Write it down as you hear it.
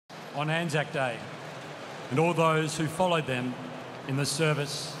on Anzac Day and all those who followed them in the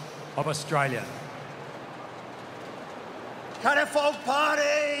service of Australia. Catafalque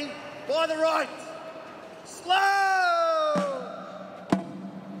Party, by the right, slow!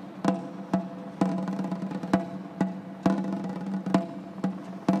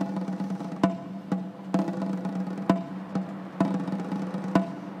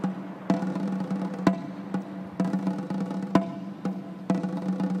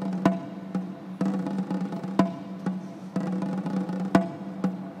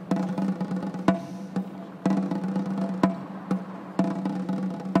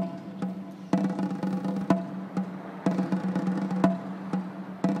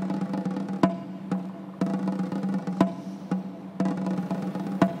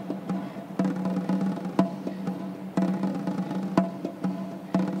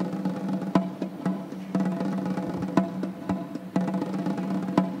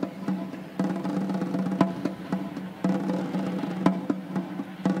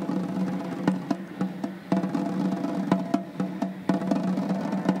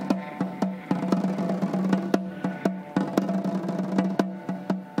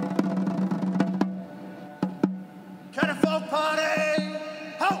 Catafalque Party,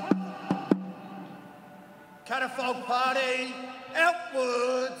 ho! Catafalque Party,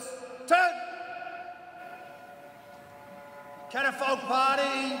 outwards, turn! Catafalque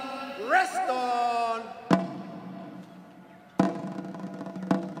Party, rest on!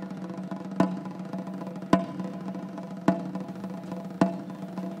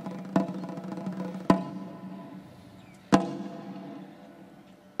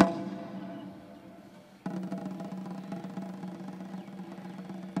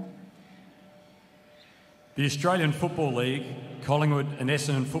 The Australian Football League, Collingwood and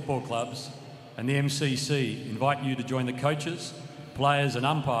Essendon football clubs and the MCC invite you to join the coaches, players and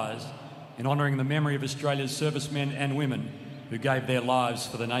umpires in honouring the memory of Australia's servicemen and women who gave their lives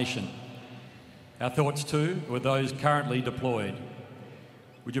for the nation. Our thoughts too were those currently deployed.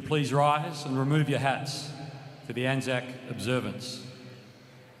 Would you please rise and remove your hats for the Anzac observance.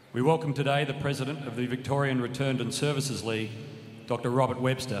 We welcome today the President of the Victorian Returned and Services League, Dr. Robert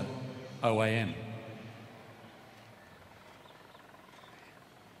Webster, OAM.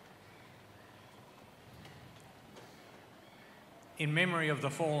 In memory of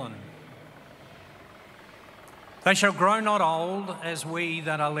the fallen. They shall grow not old as we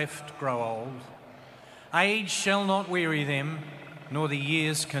that are left grow old. Age shall not weary them, nor the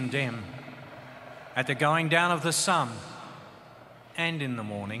years condemn. At the going down of the sun and in the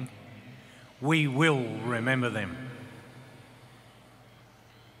morning, we will remember them.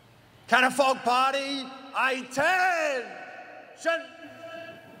 Catafalque Party, attention!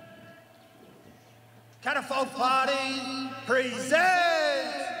 Catafalque Party presents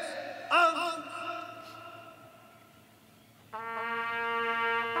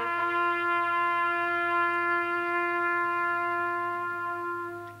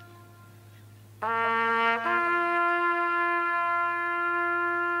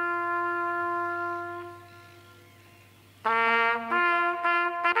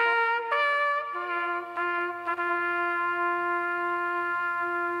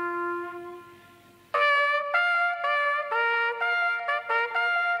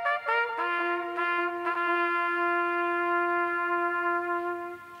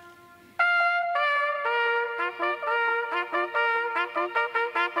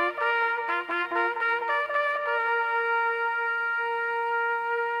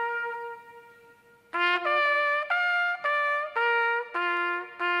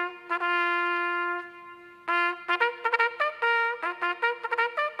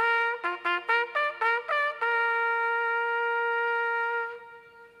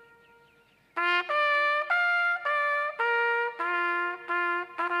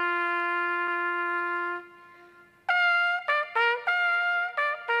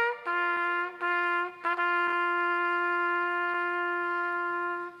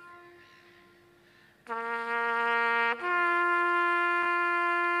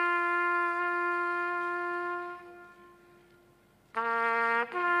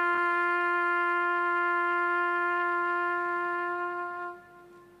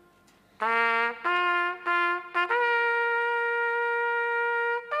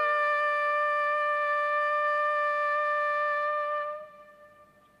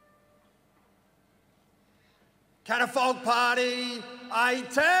Catafalque Party,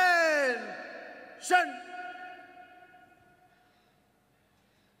 attention!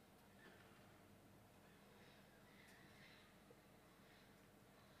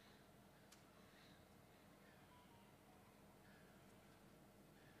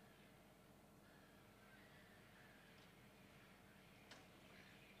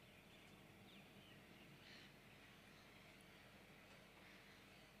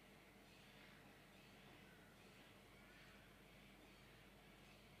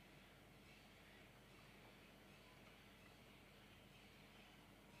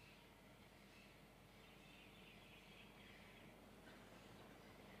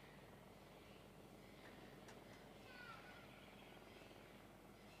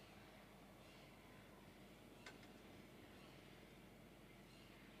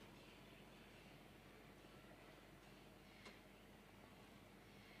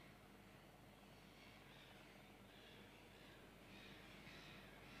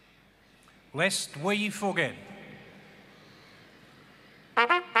 lest we forget.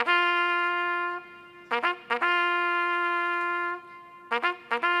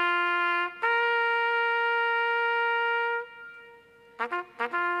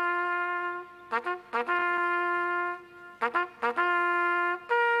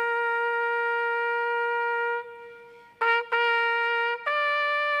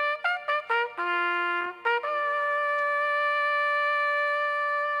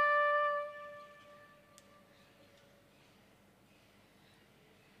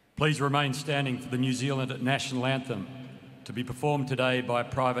 Please remain standing for the New Zealand National Anthem, to be performed today by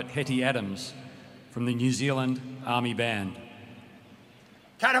Private Hetty Adams from the New Zealand Army Band.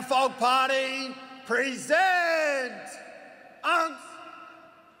 Catafalque Party, present! Anthems.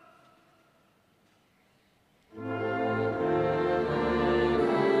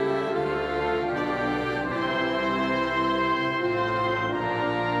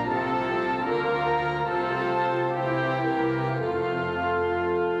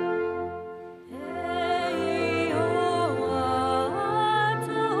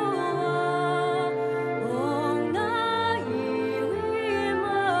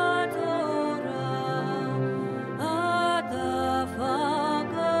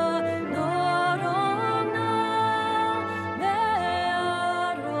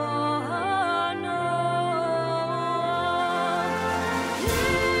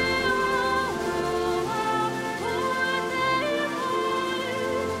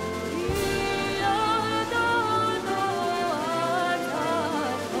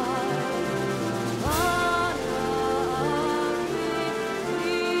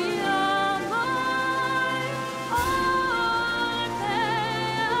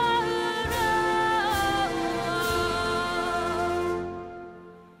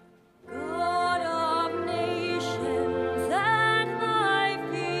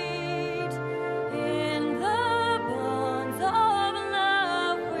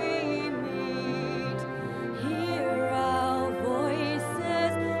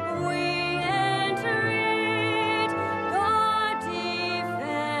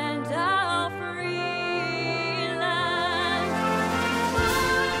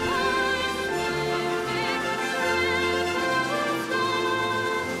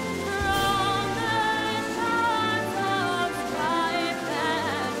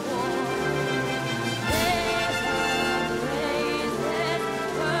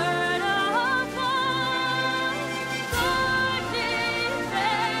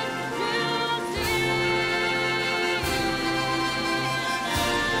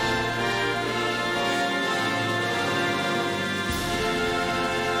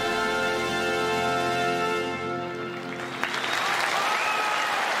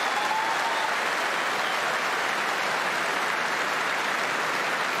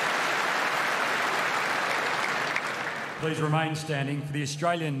 Please remain standing for the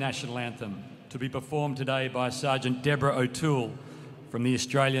Australian National Anthem, to be performed today by Sergeant Deborah O'Toole from the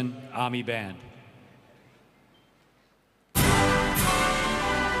Australian Army Band.